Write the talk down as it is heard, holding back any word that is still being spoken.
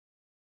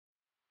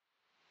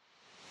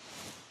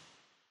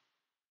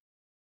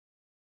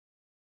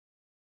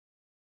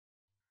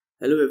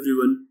Hello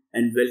everyone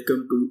and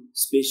welcome to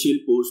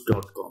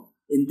SpatialPost.com.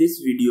 In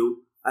this video,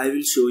 I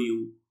will show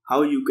you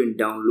how you can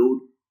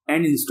download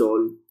and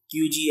install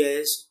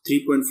QGIS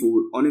 3.4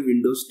 on a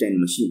Windows 10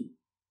 machine.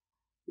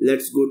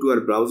 Let's go to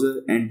our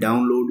browser and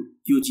download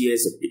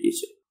QGIS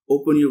application.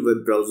 Open your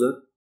web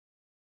browser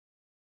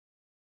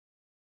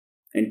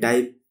and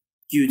type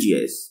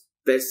QGIS.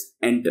 Press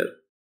enter.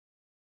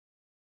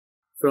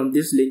 From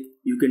this link,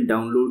 you can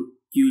download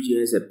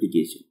QGIS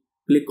application.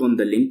 Click on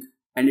the link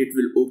and it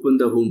will open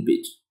the home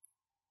page.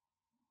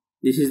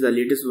 This is the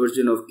latest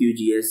version of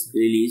QGIS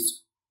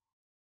released.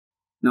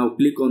 Now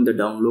click on the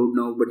download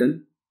now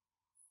button.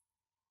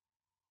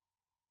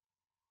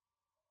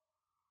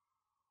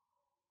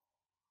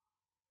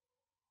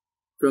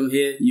 From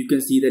here you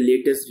can see the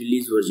latest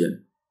release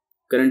version.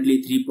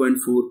 Currently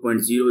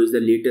 3.4.0 is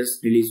the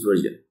latest release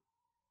version.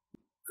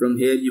 From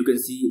here you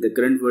can see the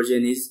current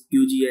version is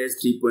QGIS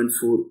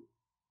 3.4.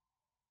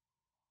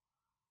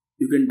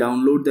 You can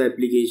download the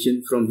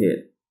application from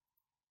here.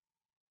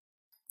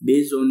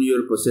 Based on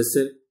your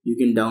processor, you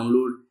can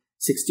download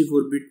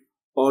 64-bit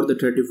or the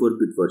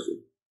 34-bit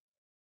version.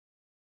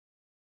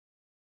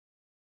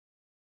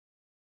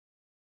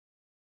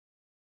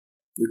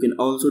 You can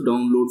also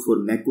download for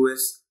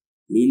macOS,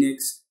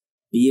 Linux,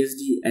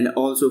 BSD and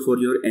also for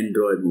your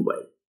Android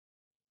mobile.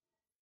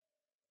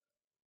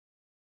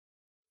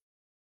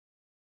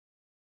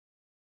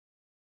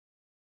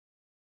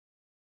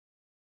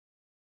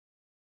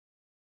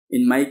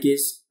 In my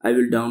case, I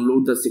will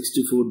download the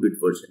 64-bit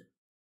version.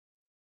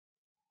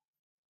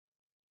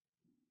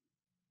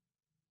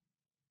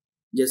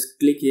 Just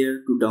click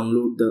here to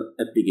download the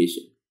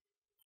application.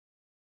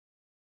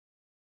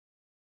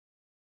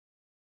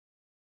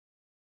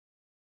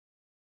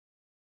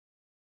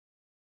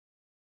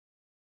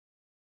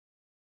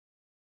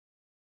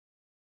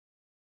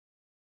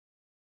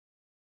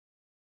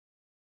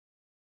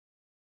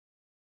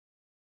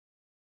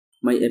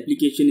 My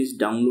application is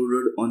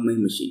downloaded on my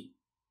machine.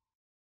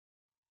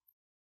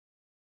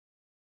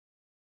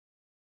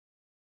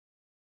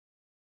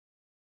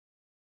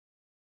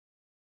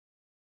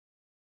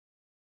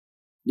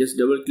 Just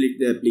double click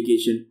the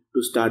application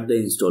to start the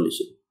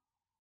installation.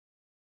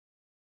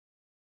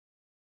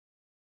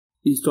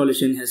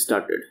 Installation has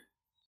started.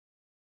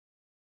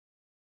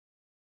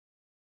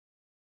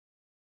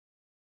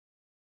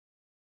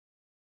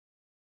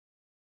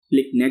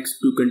 Click next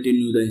to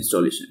continue the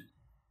installation.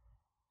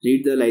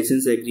 Read the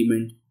license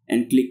agreement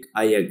and click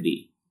I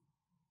agree.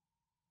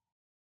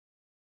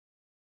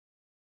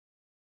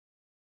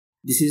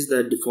 This is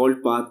the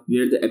default path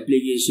where the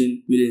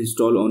application will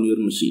install on your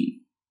machine.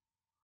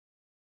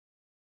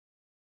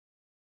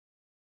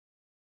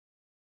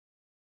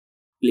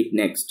 Click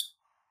next.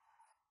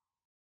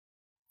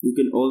 You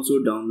can also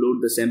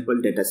download the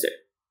sample dataset.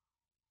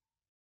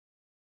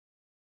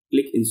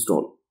 Click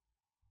install.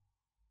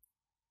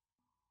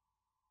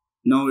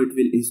 Now it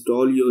will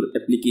install your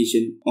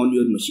application on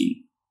your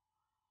machine.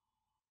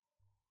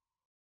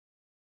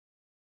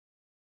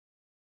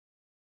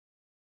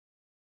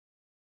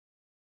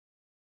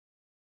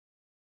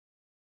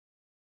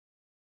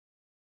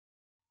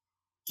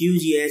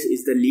 QGIS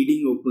is the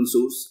leading open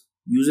source,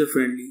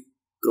 user-friendly,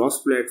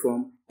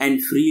 cross-platform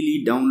and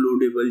freely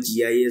downloadable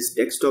GIS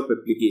desktop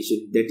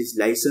application that is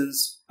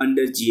licensed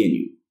under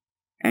GNU,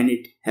 and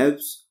it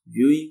helps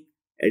viewing,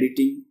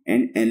 editing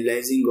and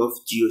analyzing of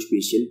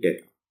geospatial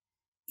data.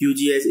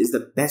 QGIS is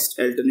the best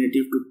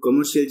alternative to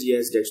commercial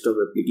GIS desktop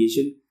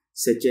application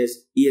such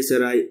as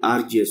ESRI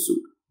ArcGIS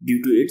Suite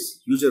due to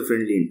its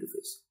user-friendly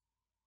interface.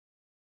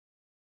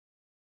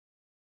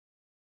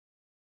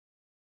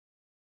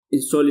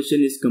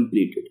 Installation is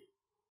completed.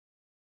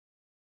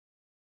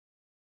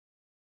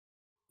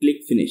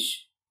 Click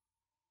Finish.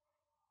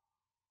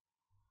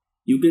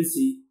 You can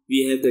see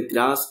we have the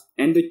grass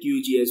and the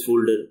QGIS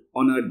folder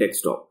on our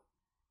desktop.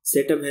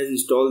 Setup has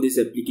installed this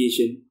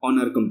application on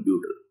our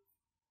computer.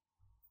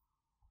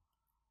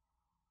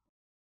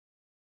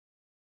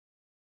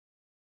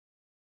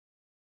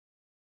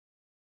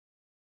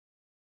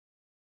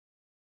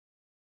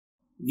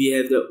 We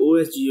have the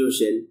OSGeo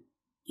shell,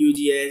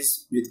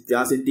 QGIS with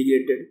class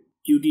integrated,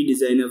 Qt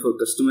designer for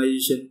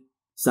customization,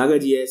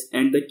 SagaGIS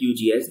and the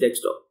QGIS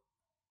desktop.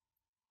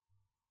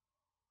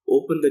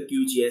 Open the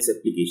QGIS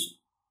application.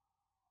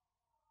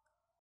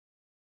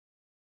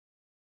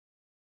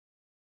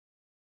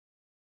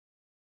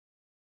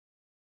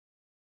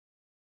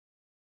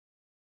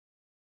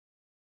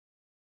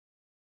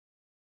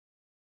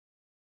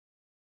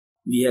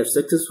 We have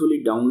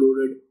successfully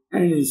downloaded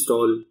and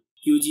installed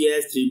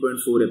QGIS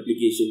 3.4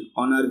 application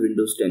on our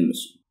Windows 10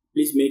 machine.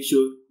 Please make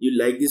sure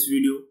you like this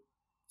video,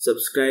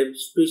 subscribe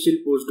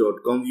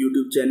SpatialPost.com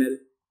YouTube channel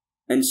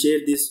and share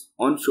this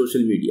on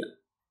social media.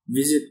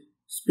 Visit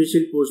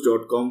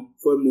SpatialPost.com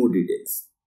for more details.